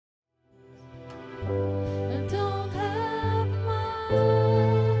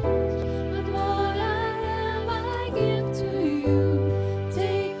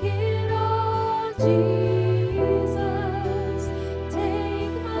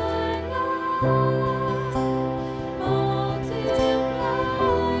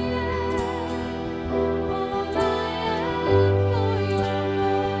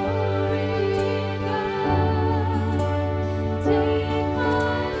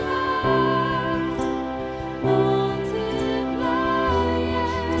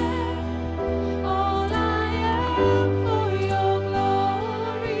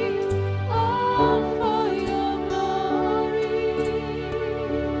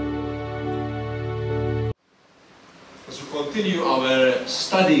Continue our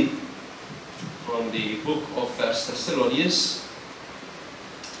study from the book of 1 Thessalonians.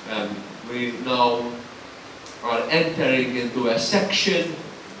 We now are entering into a section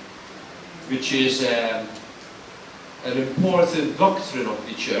which is an important doctrine of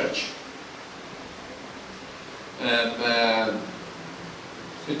the church.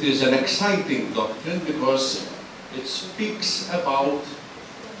 It is an exciting doctrine because it speaks about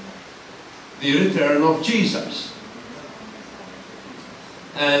the return of Jesus.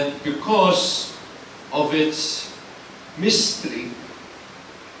 And because of its mystery,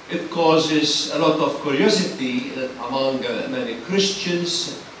 it causes a lot of curiosity among many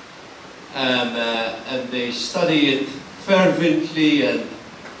Christians, and they study it fervently, and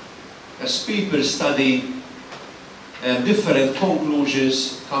as people study, different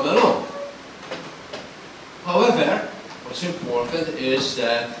conclusions come along. However, what's important is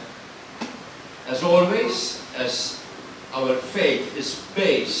that, as always, as our faith is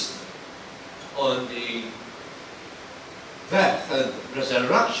based on the death and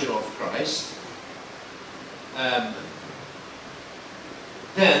resurrection of Christ,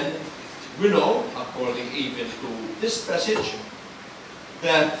 then we know, according even to this passage,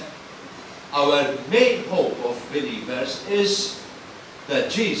 that our main hope of believers is that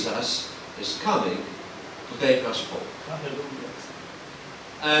Jesus is coming to take us home. Hallelujah.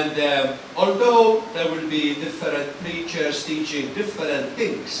 And although there will be different preachers teaching different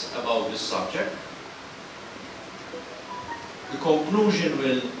things about this subject, the conclusion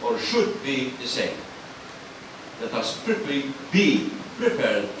will or should be the same. Let us be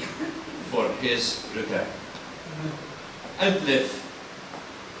prepared for His return and live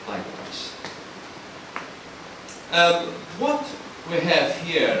like Christ. What we have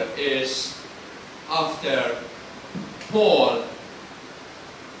here is, after Paul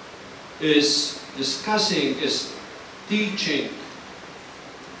is discussing, is teaching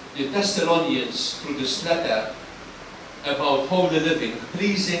the Thessalonians through this letter about holy living,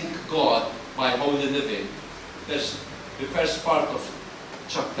 pleasing God by holy living. That's the first part of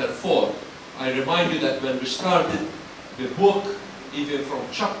chapter 4. I remind you that when we started the book, even from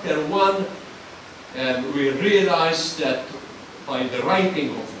chapter 1, we realized that by the writing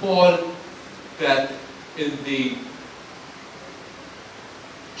of Paul, that in the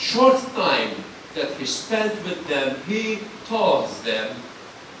short time that he spent with them, he taught them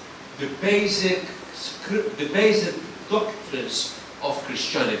the basic doctrines of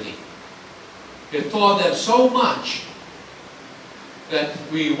Christianity. He taught them so much that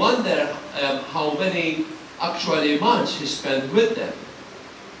we wonder how many actually months he spent with them.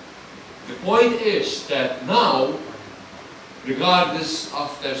 The point is that now, regardless,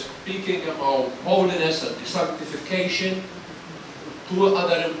 after speaking about holiness and sanctification, two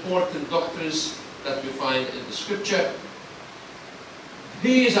other important doctrines that we find in the scripture,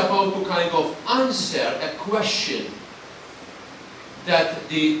 he is about to kind of answer a question that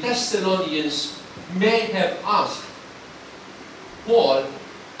the Thessalonians may have asked Paul,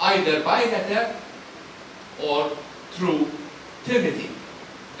 either by letter or through Timothy,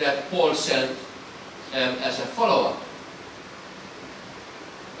 that Paul sent as a follow-up.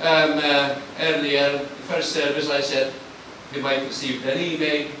 Earlier, the first service, I said he might receive an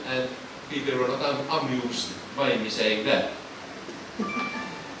email, and people were not amused by me saying that.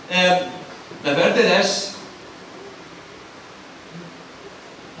 Nevertheless,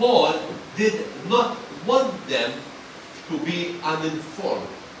 Paul did not want them to be uninformed.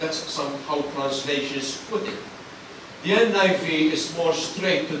 That's somehow translations put it. The NIV is more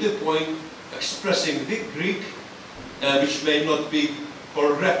straight to the point, expressing the Greek, which may not be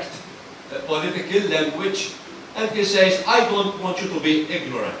correct political language, and he says, I don't want you to be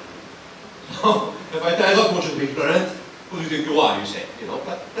ignorant. So, if I don't want you to be ignorant, who do you think you are, you say? You know,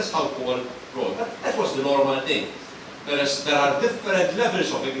 but that's how Paul wrote. That was the normal thing. There are different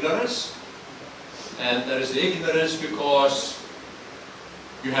levels of ignorance, and there is the ignorance because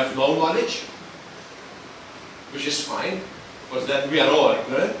you have no knowledge, which is fine, because then we are all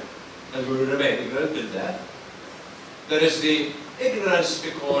ignorant, and we will remain ignorant till that. There is the ignorance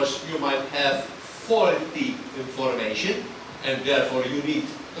because you might have faulty information, and therefore you need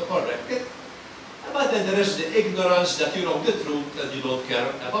to correct it. But then there is the ignorance that you know the truth and you don't care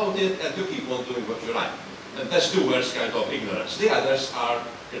about it and you keep on doing what you like. And that's the worst kind of ignorance. The others are,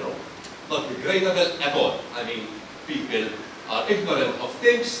 you know, not regrettable at all. I mean, people are ignorant of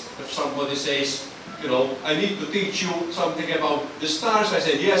things. If somebody says, you know, I need to teach you something about the stars, I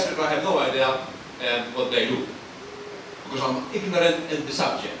say yes, but I have no idea what they do. Because I'm ignorant in the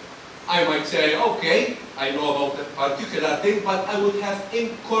subject. I might say, okay, I know about a particular thing, but I would have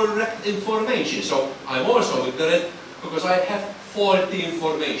incorrect information. So I'm also ignorant because I have faulty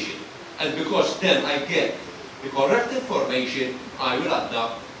information. And because then I get the correct information, I will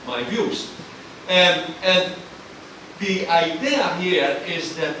adapt my views. And the idea here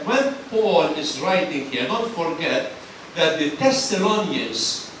is that when Paul is writing here, don't forget that the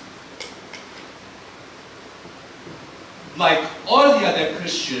Thessalonians, like all the other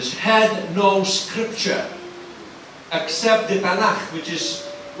Christians, had no scripture except the Tanakh, which is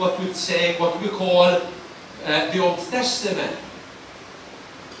what we call the Old Testament.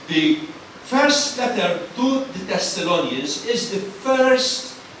 The first letter to the Thessalonians is the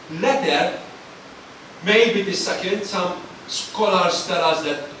first letter, maybe the second. Some scholars tell us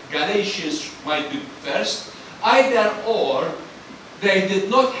that Galatians might be first. Either or, they did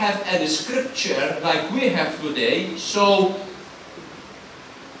not have any scripture like we have today, so,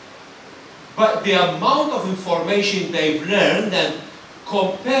 but the amount of information they've learned and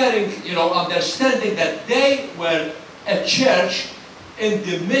comparing, you know, understanding that they were a church in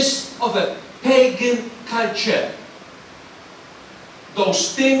the midst of a pagan culture.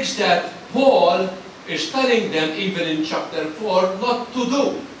 Those things that Paul is telling them, even in chapter 4, not to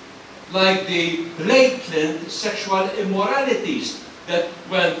do. Like the blatant sexual immoralities that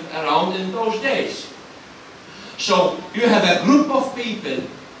went around in those days. So you have a group of people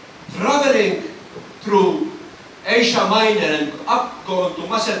traveling through Asia Minor and up going to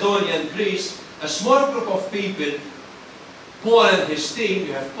Macedonia and Greece, a small group of people, Paul and his team.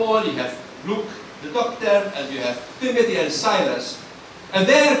 You have Paul, you have Luke the doctor, and you have Timothy and Silas. And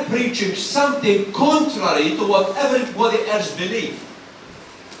they are preaching something contrary to what everybody else believed.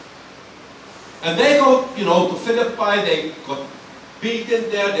 And they go, you know, to Philippi, they got beaten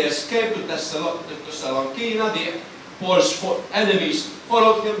there, they escaped to Thessalonica, Paul's enemies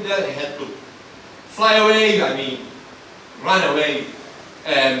followed him there, he had to fly away, I mean, run away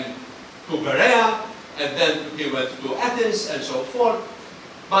to Berea, and then he went to Athens and so forth.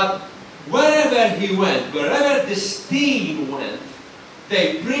 But wherever he went, wherever this team went,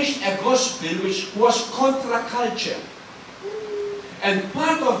 they preached a gospel which was contra culture. And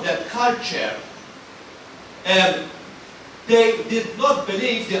part of that culture, they did not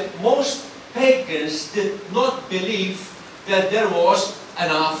believe, that most pagans did not believe that there was an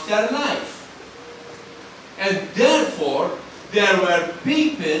afterlife. And therefore, there were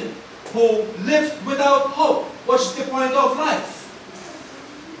people who lived without hope. What's the point of life?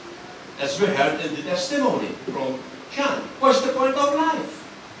 As we heard in the testimony from John. What's the point of life?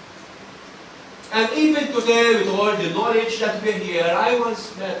 And even today, with all the knowledge that we hear, I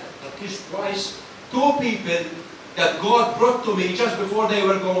once met at least twice 2 people that God brought to me just before they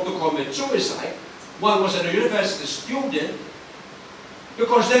were going to commit suicide. One was a university student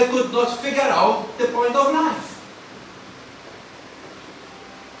because they could not figure out the point of life.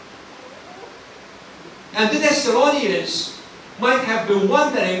 And the Thessalonians might have been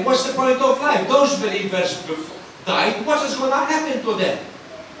wondering, what's the point of life? Those believers died, what is going to happen to them?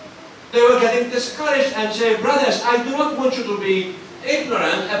 They were getting discouraged and say, brothers, I do not want you to be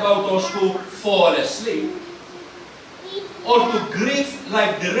ignorant about those who fall asleep, or to grieve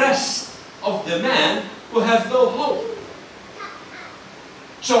like the rest of the men who have no hope.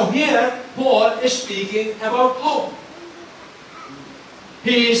 So here, Paul is speaking about hope.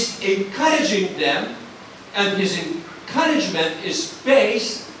 He is encouraging them, and his encouragement is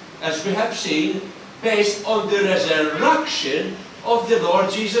based, as we have seen, based on the resurrection of the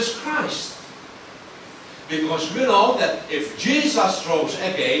Lord Jesus Christ. Because we know that if Jesus rose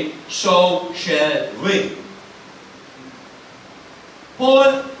again, so shall we.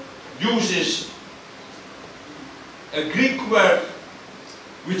 Paul uses a Greek word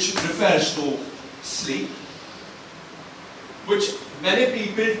which refers to sleep, which many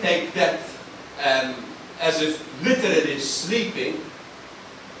people take that as if literally sleeping.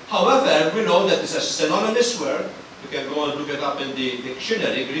 However, we know that it's a synonymous word. You can go and look it up in the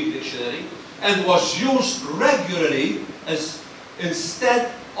dictionary, Greek dictionary, and was used regularly as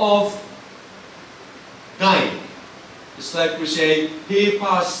instead of dying. It's like we say, he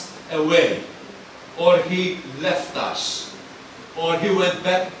passed away, or he left us, or he went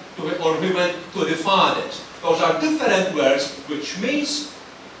back to, or he went to the fathers. Those are different words, which means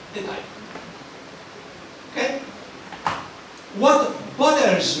they died. What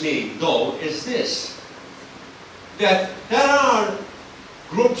bothers me, though, is this, that there are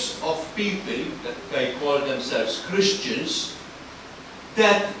groups of people that they call themselves Christians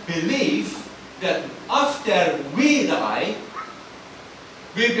that believe that after we die,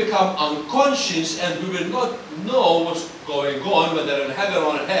 we become unconscious and we will not know what's going on, whether in heaven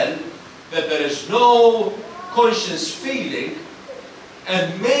or hell, that there is no conscious feeling,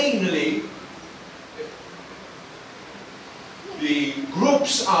 and mainly the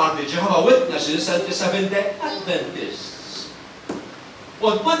groups are the Jehovah's Witnesses and the Seventh-day Adventists.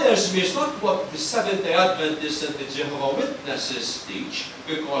 What bothers me is not what the Seventh-day Adventists and the Jehovah's Witnesses teach,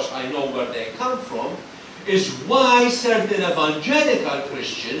 because I know where they come from, is why certain evangelical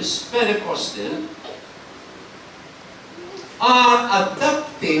Christians, Pentecostal, are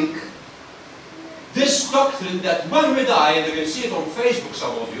adopting this doctrine that when we die, and you can see it on Facebook,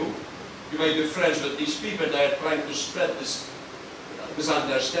 some of you, you may be friends with these people that are trying to spread this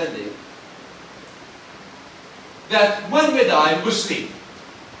misunderstanding, that when we die, we sleep.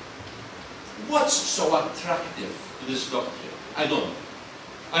 What's so attractive to this doctrine? I don't know.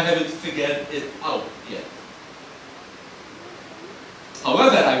 I haven't figured it out yet.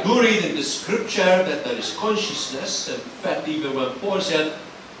 However, I do read in the scripture that there is consciousness. In fact, even when Paul said,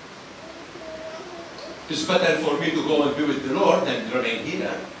 it's better for me to go and be with the Lord than remain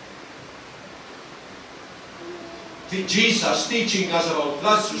here. Jesus teaching us about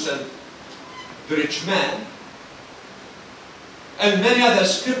Lazarus and the rich man, and many other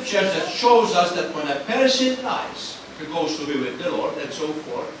scriptures that shows us that when a person dies, he goes to be with the Lord and so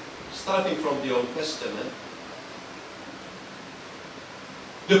forth, starting from the Old Testament.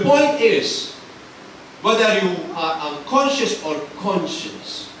 The point is, whether you are unconscious or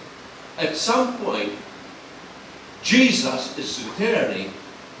conscious, at some point, Jesus is returning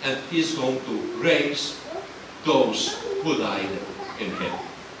and He's going to raise those who died in Him.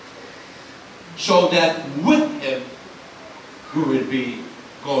 So that with Him, we will be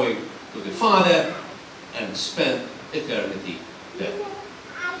going to the Father and spend eternity there.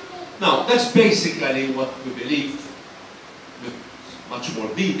 Now, that's basically what we believe, with much more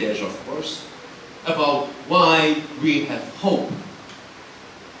details, of course, about why we have hope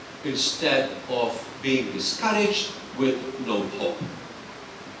instead of being discouraged with no hope.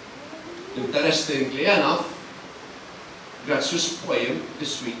 Interestingly enough, Grazio's poem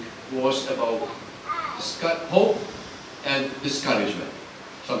this week was about hope and discouragement.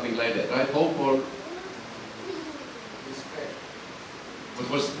 Something like that, right? Hope or despair. What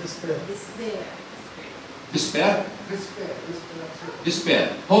was it? Despair. Despair. Despair? Despair.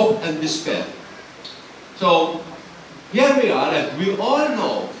 Despair. Hope and despair. So, here we are, and we all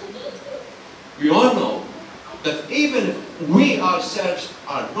know that even if we ourselves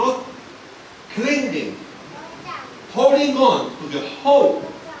are not clinging, holding on to the hope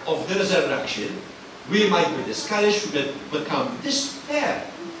of the resurrection, we might be discouraged, we will become despair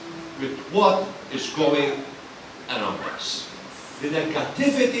with what is going around us. The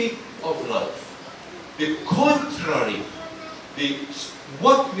negativity of life, the contrary,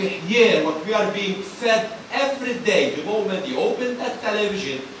 what we hear, what we are being fed every day, the moment you open that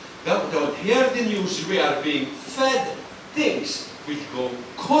television, don't hear the news, we are being fed things which go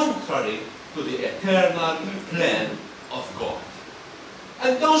contrary to the eternal plan of God.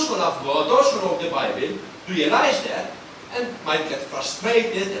 And those who love God, those who know the Bible, realize that and might get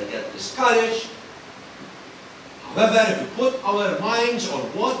frustrated and get discouraged. However, if we put our minds on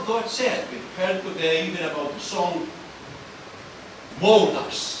what God said, we heard today even about the song, mold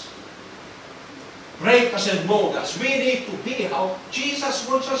us. Break us and mold us. We need to be how Jesus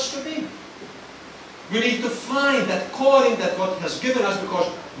wants us to be. We need to find that calling that God has given us,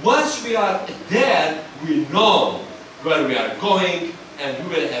 because once we are there, we know where we are going, and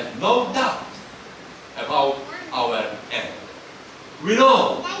we will have no doubt about our end. We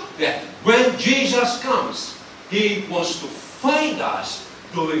know that when Jesus comes, He wants to find us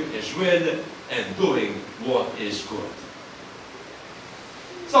doing His will and doing what is good.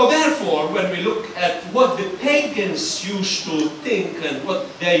 So therefore, when we look at what the pagans used to think and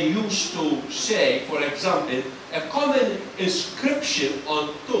what they used to say, for example, a common inscription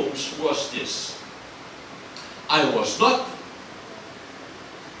on tombs was this: I was not,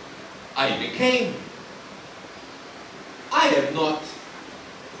 I became, I am not,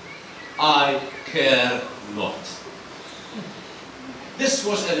 I care not. This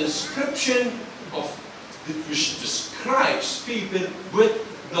was an inscription which describes people with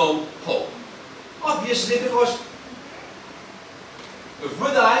no hope. Obviously, because if we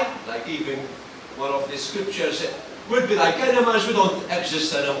die, like even one of the scriptures said, we'd be like animals, we don't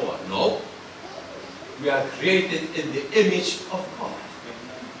exist anymore. No. We are created in the image of God.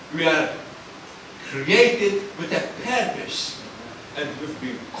 We are created with a purpose, and we've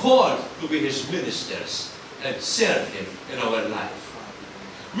been called to be His ministers and serve Him in our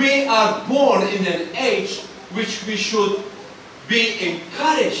life. We are born in an age which we should be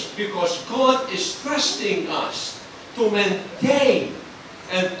encouraged, because God is trusting us to maintain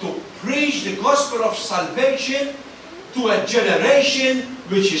and to preach the gospel of salvation to a generation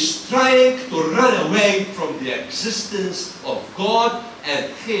which is trying to run away from the existence of God and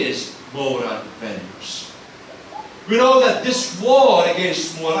His moral values. We know that this war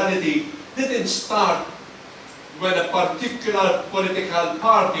against morality didn't start when a particular political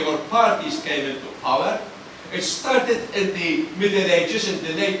party or parties came into power. It started in the Middle Ages, in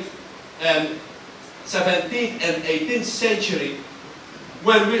the late 17th and 18th century,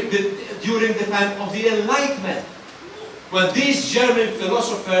 when during the time of the Enlightenment, when these German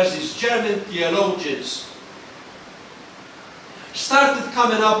philosophers, these German theologians, started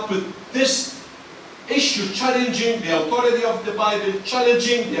coming up with this issue, challenging the authority of the Bible,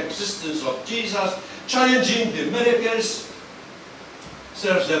 challenging the existence of Jesus, challenging the miracles,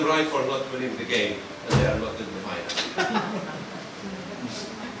 serves them right for not winning the game, and they are not in the final.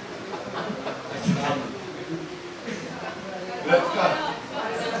 Red card.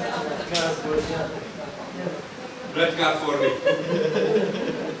 Red card for me.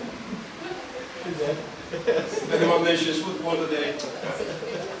 Anyone mentions football today?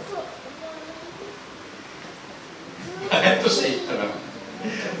 I have to say it.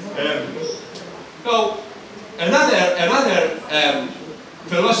 So, another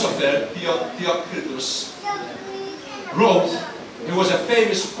philosopher, Theocritus, wrote. He was a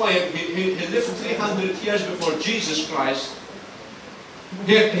famous poet. He lived 300 years before Jesus Christ.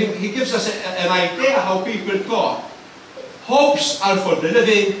 He gives us an idea how people thought. Hopes are for the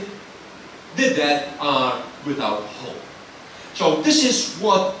living, the dead are without hope. So this is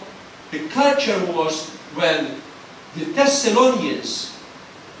what the culture was when the Thessalonians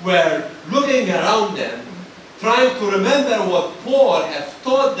were looking around them, trying to remember what Paul had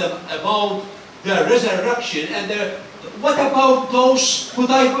taught them about the resurrection, and what about those who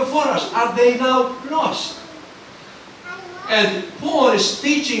died before us? Are they now lost? And Paul is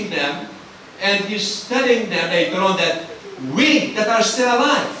teaching them, and he's telling them later on that we that are still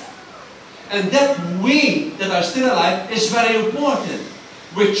alive, and that we that are still alive is very important,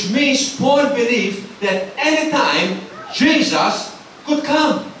 which means Paul believed that anytime Jesus could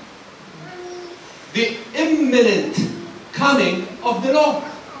come. The imminent coming of the Lord.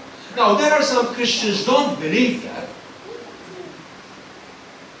 Now, there are some Christians who don't believe that,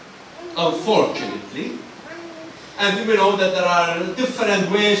 unfortunately. And we know that there are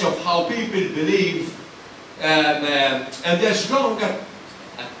different ways of how people believe, and as long as,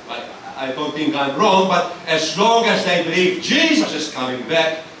 I don't think I'm wrong, but as long as they believe Jesus is coming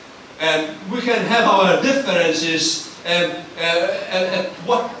back, we can have our differences at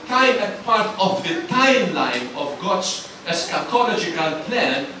what time, at part of the timeline of God's eschatological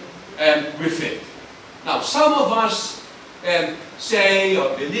plan we fit. Now, some of us say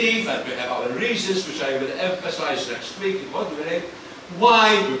or believe, and we have our reasons, which I will emphasize next week in what we read,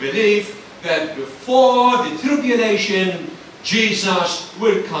 why we believe that before the tribulation, Jesus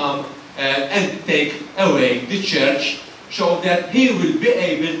will come and take away the church, so that He will be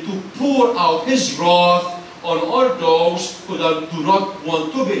able to pour out His wrath on all those who do not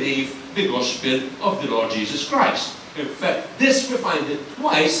want to believe the gospel of the Lord Jesus Christ. In fact, this we find it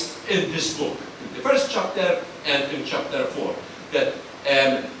twice in this book, in the first chapter and in chapter 4, that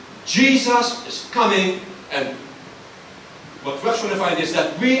Jesus is coming, and what we actually find is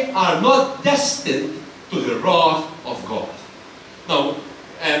that we are not destined to the wrath of God. Now,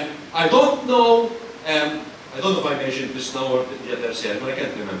 I don't know if I mentioned this now or the other sermon, I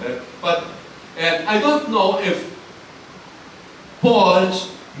can't remember, but I don't know if Paul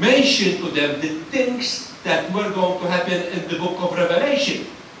mentioned to them the things that were going to happen in the book of Revelation.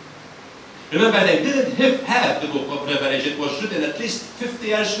 Remember, they didn't have the book of Revelation. It was written at least 50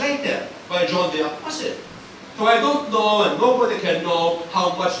 years later by John the Apostle. So I don't know, and nobody can know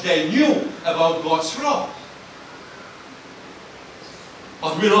how much they knew about God's wrath.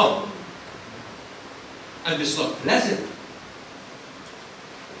 But we know. And it's not pleasant.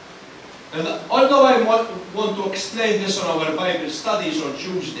 And although I want to explain this on our Bible studies on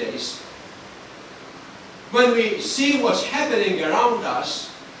Tuesdays, when we see what's happening around us,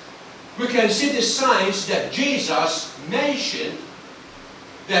 we can see the signs that Jesus mentioned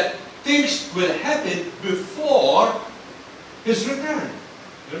that things will happen before His return.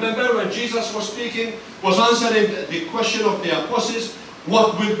 Remember when Jesus was speaking, was answering the question of the apostles,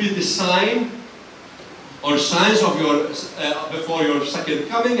 what will be the sign or signs of your before your second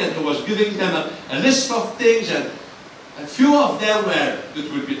coming, and he was giving them a list of things, and a few of them were,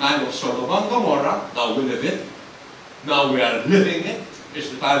 it will be time of Sodom and Gomorrah, now we live it, now we are living it, it's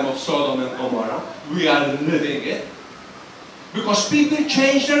the time of Sodom and Gomorrah, we are living it, because people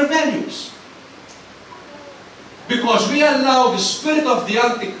change their values. Because we allow the spirit of the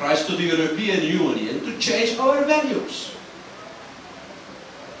Antichrist to the European Union to change our values.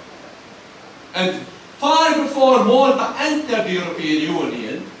 And far before Malta entered the European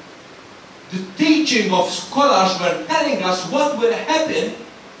Union, the teaching of scholars were telling us what will happen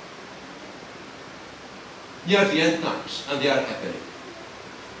near the end times, and they are happening.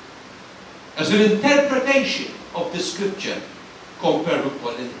 As an interpretation of the scripture compared with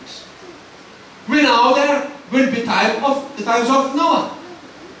politics. We know there will be the times of Noah.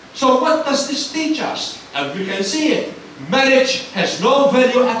 So what does this teach us? And we can see it. Marriage has no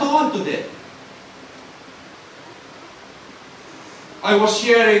value at all today. I was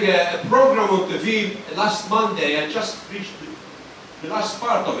hearing a program on TV last Monday. I just reached the last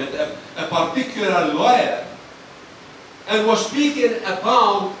part of it. A particular lawyer and was speaking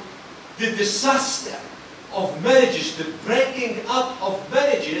about the disaster of marriages, the breaking up of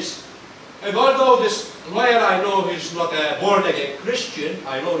marriages. And although this lawyer, I know he's not a born-again Christian,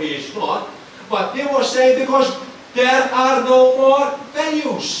 I know he is not, but he was saying because there are no more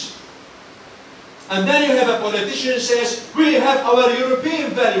values. And then you have a politician who says, we have our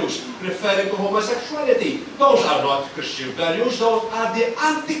European values, referring to homosexuality. Those are not Christian values, those are the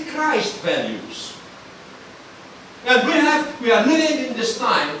Antichrist values. And we are living in this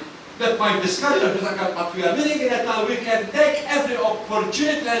time that my discussion, but we are living in a time we can take every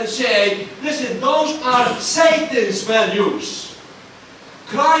opportunity and say, listen, those are Satan's values.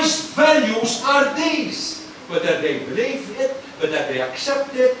 Christ's values are these. Whether they believe it, whether they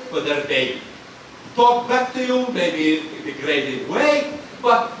accept it, whether they talk back to you, maybe in a degrading way,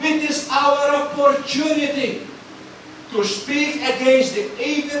 but it is our opportunity to speak against the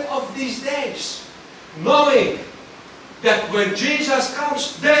evil of these days, knowing that when Jesus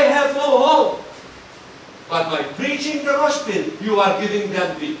comes, they have no hope. But by preaching the gospel, you are giving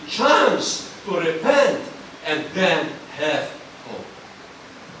them the chance to repent and then have hope.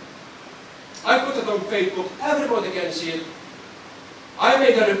 I put it on Facebook, everybody can see it. I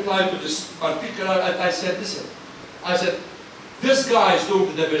made a reply to this particular, and I said, listen, I said, this guy is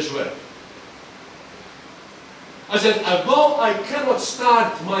doing the devil's work. I said, although I cannot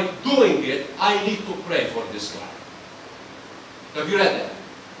start my doing it, I need to pray for this guy. Have you read that?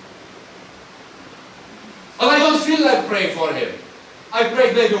 And I don't feel like praying for him. I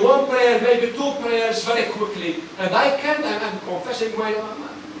prayed maybe one prayer, maybe two prayers very quickly, and I'm confessing my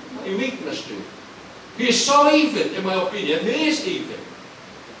weakness to him. He is so evil, in my opinion. He is evil.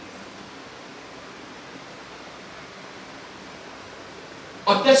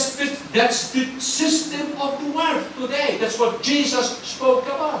 But that's the system of the world today. That's what Jesus spoke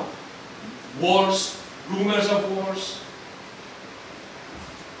about. Wars, rumors of wars.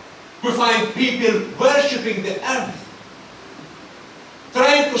 We find people worshipping the earth,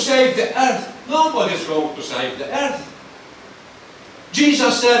 trying to save the earth. Nobody's going to save the earth.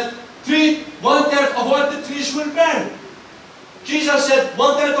 Jesus said, 1/3 of all the trees will burn. Jesus said,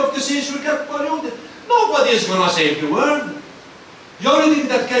 1/3 of the seas will get polluted. Nobody is going to save the world. The only thing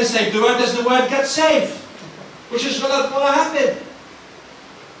that can save the world is the world gets saved, which is not going to happen.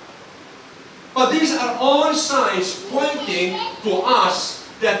 But these are all signs pointing to us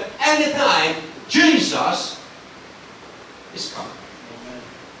that anytime Jesus is coming.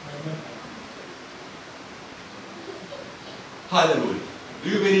 Hallelujah. Do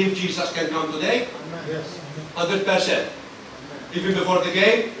you believe Jesus can come today? Yes. 100%. Even before the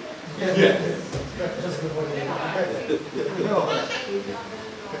game? Yeah. Just before the game.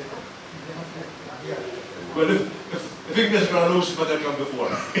 Well, if English is going to lose, better come before.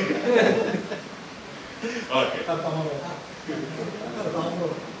 Okay.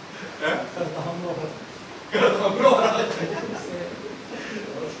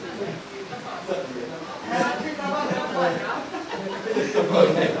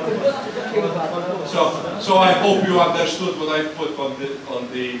 So I hope you understood what I put on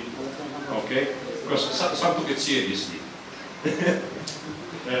the okay, because some took it seriously.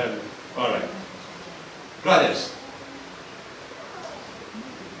 All right, brothers,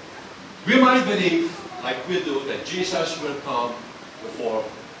 we might believe, like we do, that Jesus will come before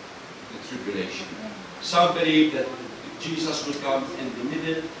the tribulation. Some believe that Jesus will come in the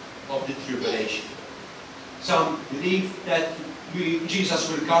middle of the tribulation. Some believe that Jesus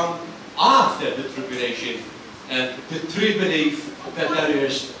will come after the tribulation, and the three believe that there there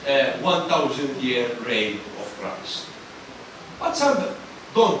is a 1,000-year reign of Christ. But some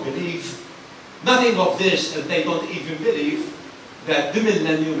don't believe nothing of this, and they don't even believe that the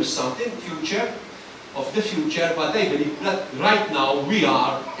millennium is something future, of the future, but they believe that right now we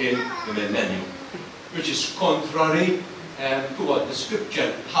are in the millennium, which is contrary to what the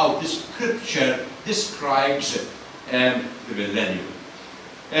scripture, how the scripture describes the millennium.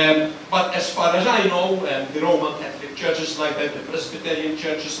 But as far as I know, the Roman Catholic churches like that, the Presbyterian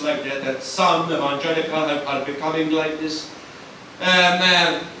churches like that, and some evangelical are becoming like this.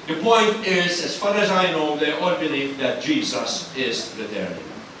 The point is, as far as I know, they all believe that Jesus is returning.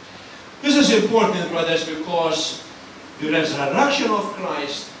 This is important, brothers, because the resurrection of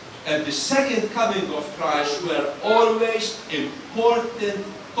Christ and the second coming of Christ were always important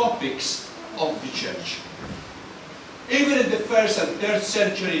topics of the church. Even in the 1st and 3rd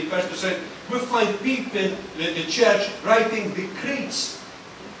century, we find people in the church writing the creeds.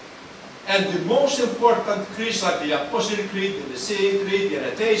 And the most important creeds, like the Apostolic Creed, the Nicene Creed, the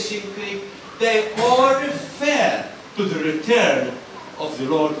Athanasian Creed, they all refer to the return of the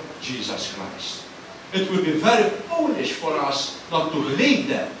Lord Jesus Christ. It would be very foolish for us not to believe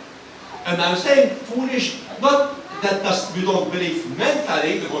that. And I'm saying foolish, not that we don't believe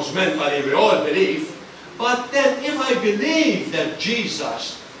mentally, because mentally we all believe, but then if I believe that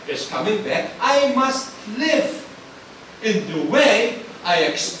Jesus is coming back, I must live in the way I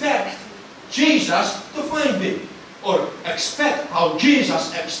expect Jesus to find me, or expect how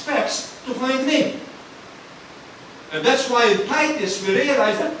Jesus expects to find me. And that's why in Titus we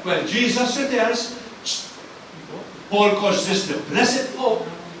realize that when Jesus returns, Paul calls this the blessed hope,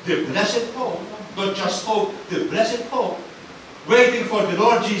 not just hope, the blessed hope, waiting for the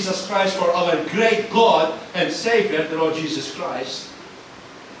Lord Jesus Christ, for our great God and Savior, the Lord Jesus Christ.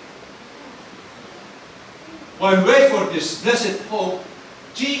 While we wait for this blessed hope,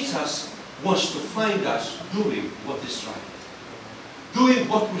 Jesus wants to find us doing what is right, doing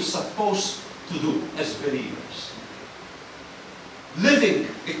what we're supposed to do as believers, living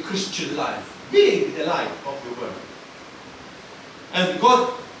a Christian life, being the light of the world. And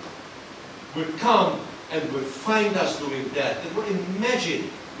God will come and will find us doing that. And imagine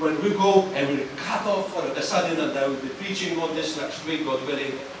when we go and we're cut off all of a sudden, and I will be preaching on this next week, God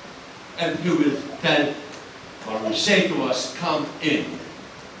willing, and He will tell, or will say to us, "Come in,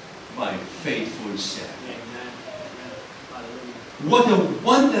 my faithful servant." What a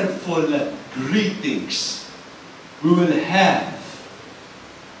wonderful greetings we will have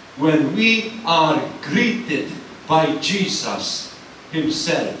when we are greeted by Jesus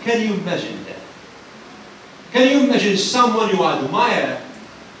Himself. Can you imagine that? Can you imagine someone you admire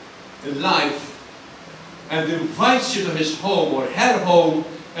in life and invites you to his home or her home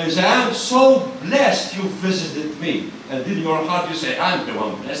and says, "I'm so blessed you visited me." And in your heart you say, "I'm the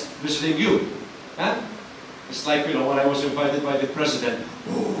one blessed visiting you." Huh? It's like, you know, when I was invited by the president,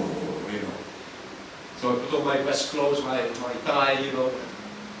 oh, you know. So I put on my best clothes, my tie, you know,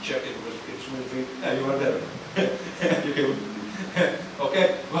 check it, it's moving, and you are there. You can,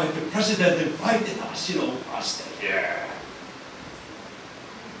 okay, well, the president invited us, you know, us there.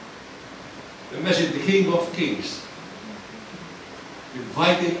 Yeah. Imagine the King of Kings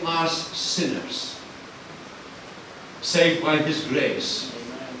inviting us sinners, saved by His grace,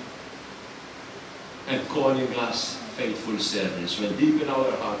 and calling us faithful servants, when deep in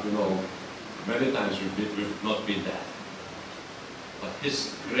our heart we know many times we've not been that. But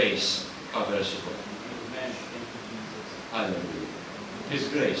His grace covers it all. Hallelujah. His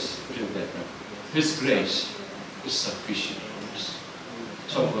grace, His grace is sufficient for us.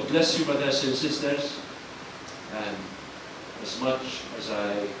 So God bless you, brothers and sisters, and as much as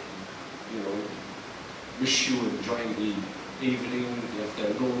I, you know, wish you enjoying the evening, the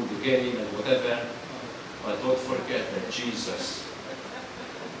afternoon, the game, and whatever, but don't forget that Jesus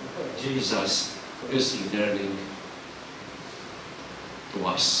is returning to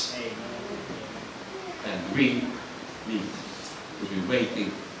us. And we need to be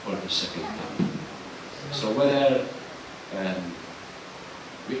waiting for the second coming. So whether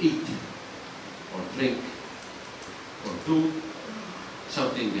we eat or drink or do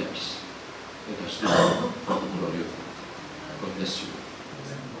something else, let us do for the glory of God. God bless you.